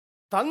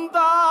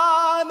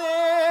తందానే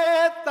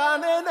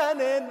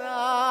తనననే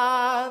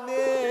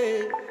నానే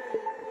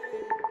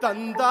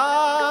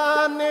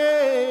తందానే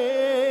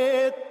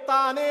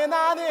తానే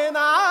నానే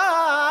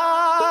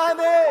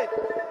నానే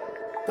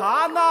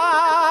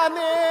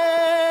తానానే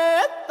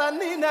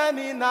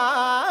తన్నినని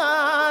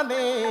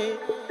నానే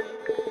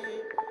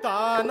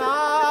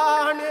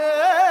తానానే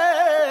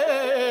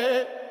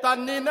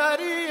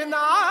తన్నినరి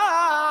నా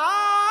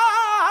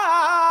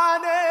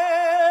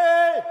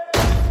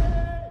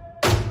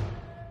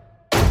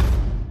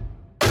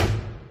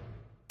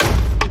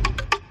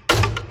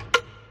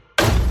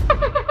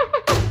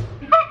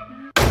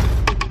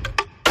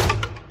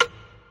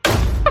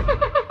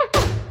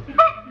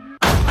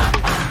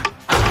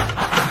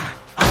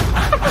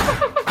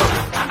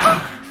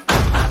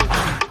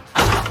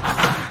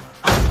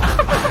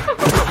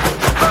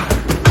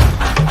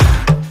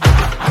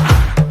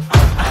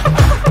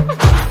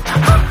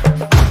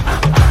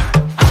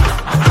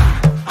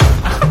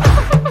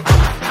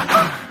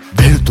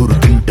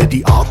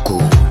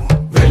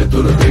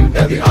వెలుతురు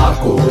తింటది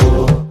ఆకు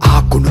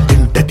ఆకును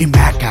తింటది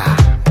మేక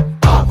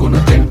ఆకును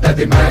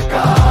తింటది మేక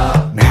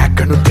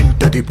మేకను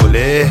తింటది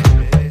పులే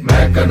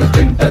మేకను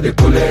తింటది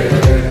పులే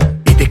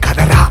ఇది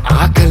కదరా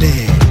ఆకలే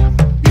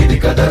ఇది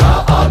కదరా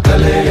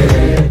ఆకలే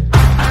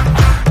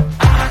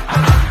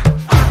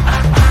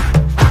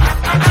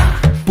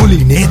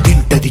పులినే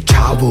తింటది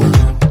చావు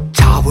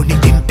చావుని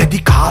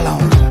తింటది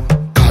కాలం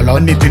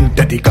కాలాన్ని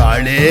తింటది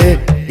కాళే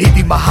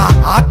ఇది మహా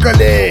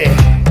ఆకలే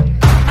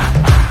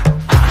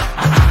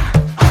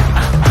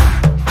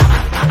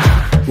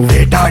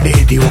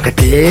వేటాడేది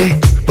ఒకటే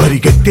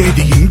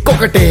పరిగెత్తేది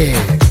ఇంకొకటే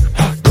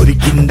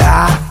దొరికిందా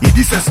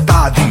ఇది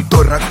సస్తాది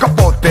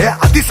దొరక్కపోతే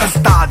అది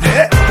సస్తాదే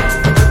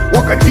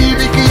ఒక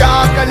జీవికి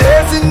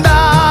ఆకలేసిందా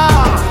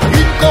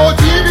ఇంకో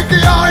జీవికి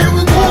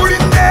ఆయువు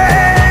కూడిందే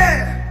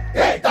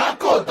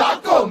తాకో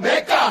తాకో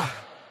మేక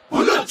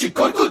పులొచ్చి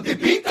కొరుకుద్ది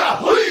పీక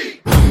హుయ్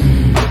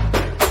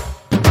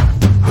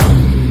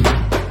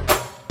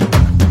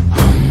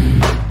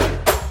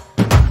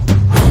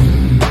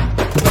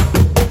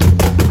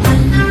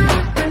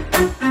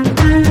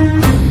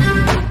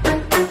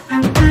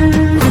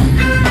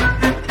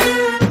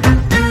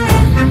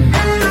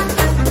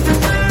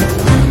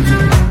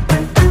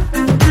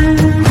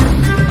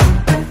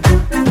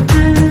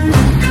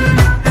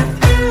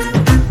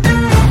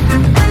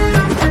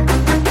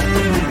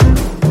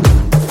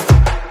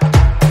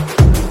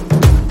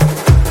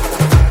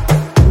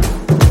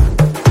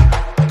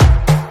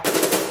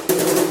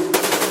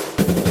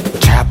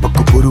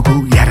పురుగు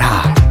ఎరా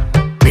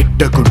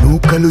బిడ్డకు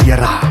నూకలు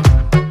ఎరా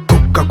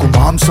కుక్కకు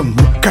మాంసం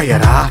ముక్క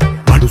ఎరా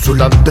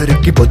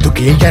మనుషులందరికీ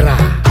బతుకే ఎరా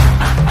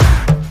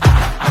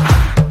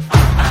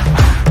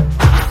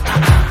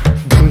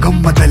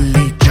గంగమ్మ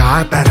తల్లి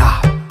జాతర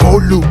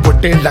కోళ్ళు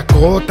పొట్టేళ్ల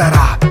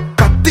కోతరా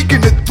కత్తికి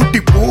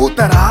నెత్తుటి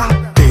పూతరా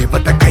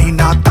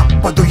దేవతకైనా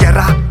తప్పదు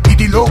ఎరా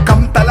ఇది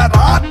లోకం తల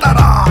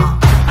రాతరా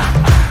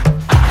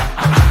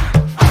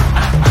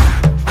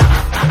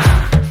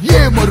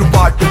ఏ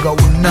మరుబాటుగా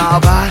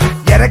ఉన్నావా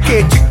ఎరకే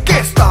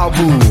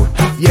చిక్కేస్తావు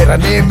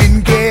ఎరనే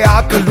మింగే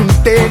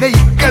ఆకలుంటేనే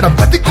ఇక్కడ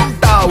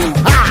బతికుంటావు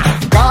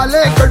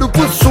కాలే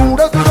కడుపు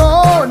చూడదురో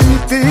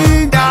నీతి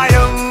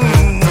న్యాయం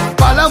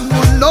బలం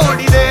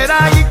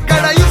ఉన్నోడిదేరా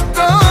ఇక్కడ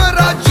ఇష్టో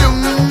రాజ్యం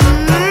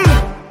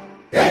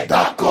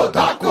తాకో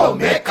తాకో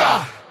మేక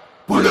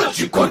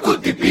పులొచ్చి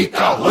కొరుకుద్ది పీక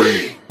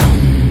హుయ్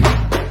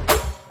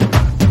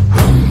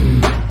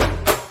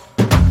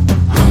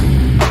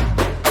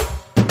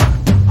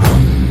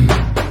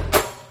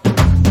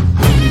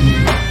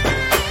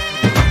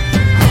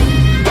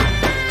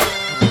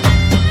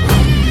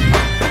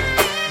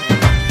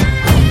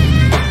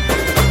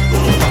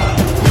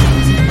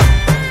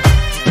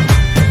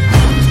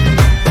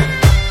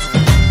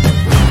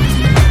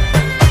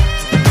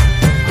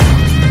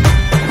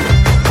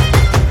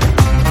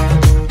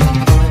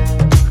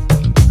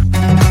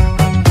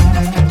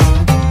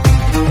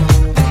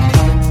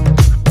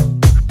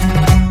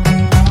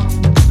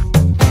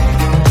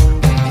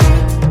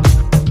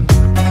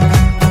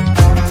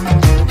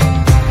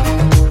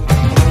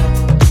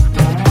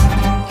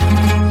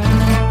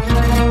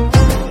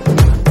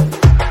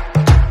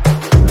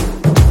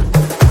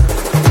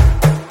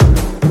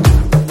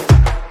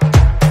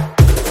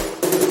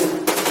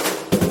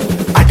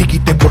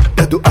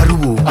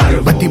అరువు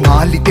బతి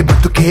మాలితే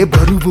బతుకే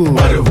బరువు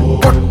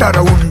పొట్టర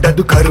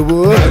ఉండదు కరువు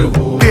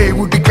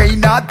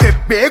దేవుడికైనా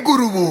తెప్పే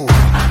గురువు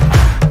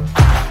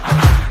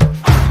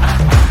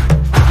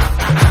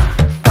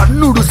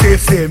తన్నుడు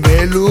చేసే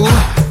మేలు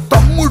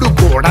తమ్ముడు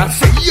కూడా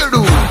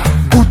చెయ్యడు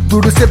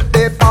బుద్ధుడు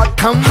చెప్పే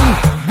పాఠం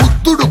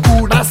బుద్ధుడు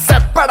కూడా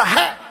చెప్పడ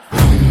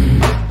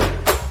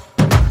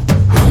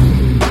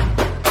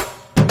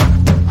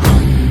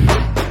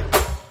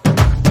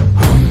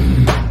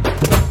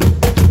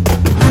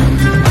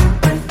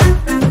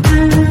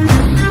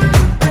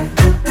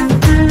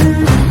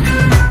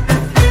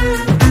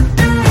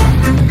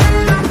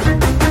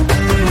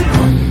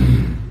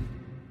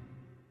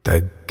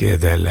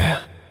తగ్గేదేలే.